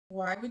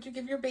Why would you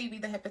give your baby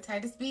the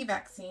hepatitis B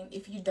vaccine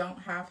if you don't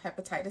have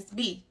hepatitis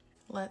B?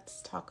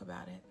 Let's talk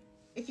about it.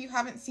 If you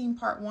haven't seen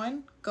part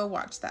 1, go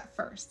watch that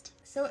first.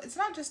 So it's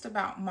not just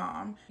about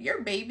mom.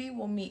 Your baby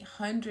will meet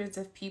hundreds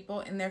of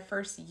people in their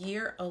first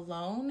year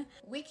alone.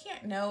 We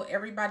can't know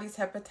everybody's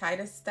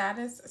hepatitis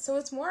status, so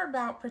it's more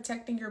about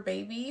protecting your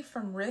baby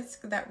from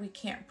risk that we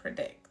can't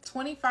predict.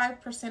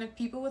 25% of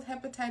people with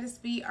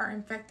hepatitis B are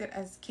infected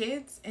as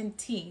kids and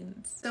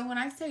teens. So when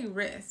I say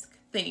risk,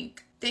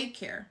 think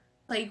daycare,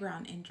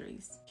 playground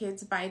injuries,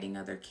 kids biting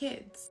other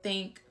kids.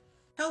 Think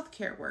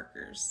healthcare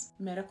workers,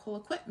 medical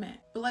equipment,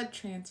 blood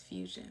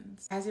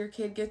transfusions. As your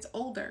kid gets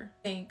older,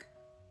 think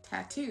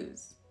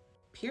tattoos,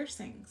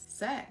 piercings,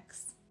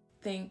 sex.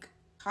 Think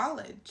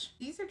college.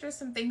 These are just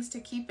some things to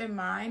keep in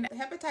mind. The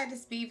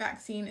hepatitis B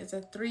vaccine is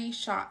a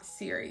 3-shot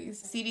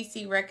series.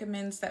 CDC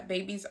recommends that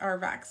babies are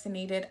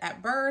vaccinated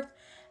at birth,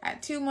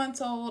 at 2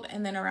 months old,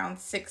 and then around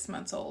 6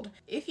 months old.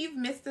 If you've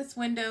missed this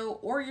window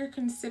or you're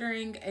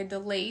considering a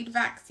delayed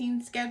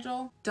vaccine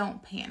schedule,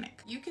 don't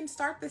panic. You can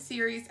start the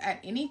series at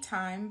any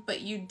time,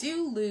 but you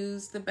do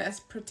lose the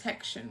best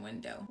protection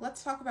window.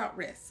 Let's talk about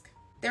risk.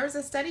 There was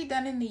a study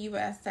done in the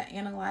US that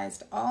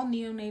analyzed all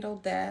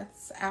neonatal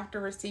deaths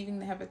after receiving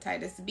the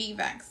hepatitis B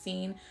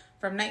vaccine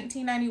from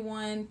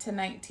 1991 to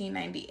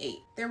 1998.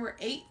 There were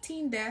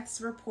 18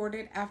 deaths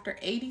reported after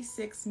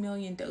 86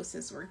 million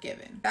doses were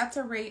given. That's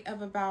a rate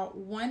of about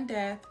 1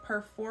 death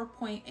per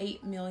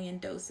 4.8 million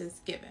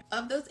doses given.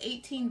 Of those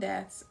 18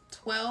 deaths,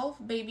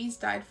 12 babies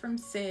died from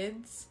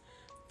SIDS,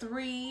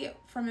 3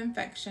 from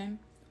infection,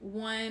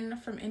 1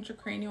 from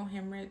intracranial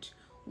hemorrhage,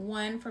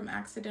 1 from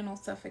accidental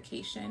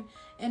suffocation,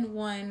 and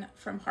 1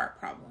 from heart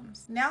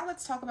problems. Now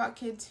let's talk about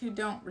kids who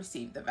don't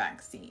receive the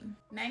vaccine.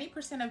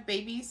 90% of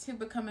babies who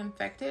become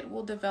infected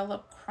will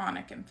develop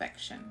chronic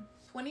infection.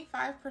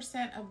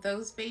 25% of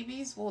those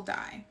babies will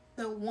die.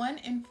 So 1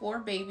 in 4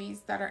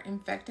 babies that are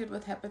infected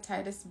with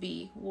hepatitis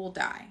B will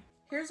die.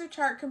 Here's a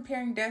chart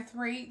comparing death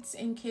rates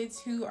in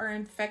kids who are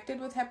infected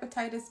with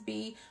hepatitis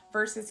B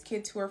versus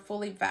kids who are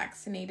fully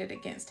vaccinated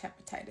against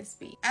hepatitis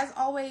B. As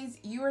always,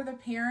 you are the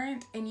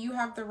parent and you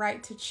have the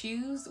right to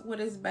choose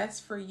what is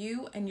best for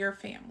you and your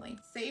family.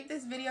 Save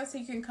this video so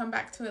you can come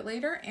back to it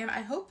later, and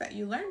I hope that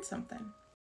you learned something.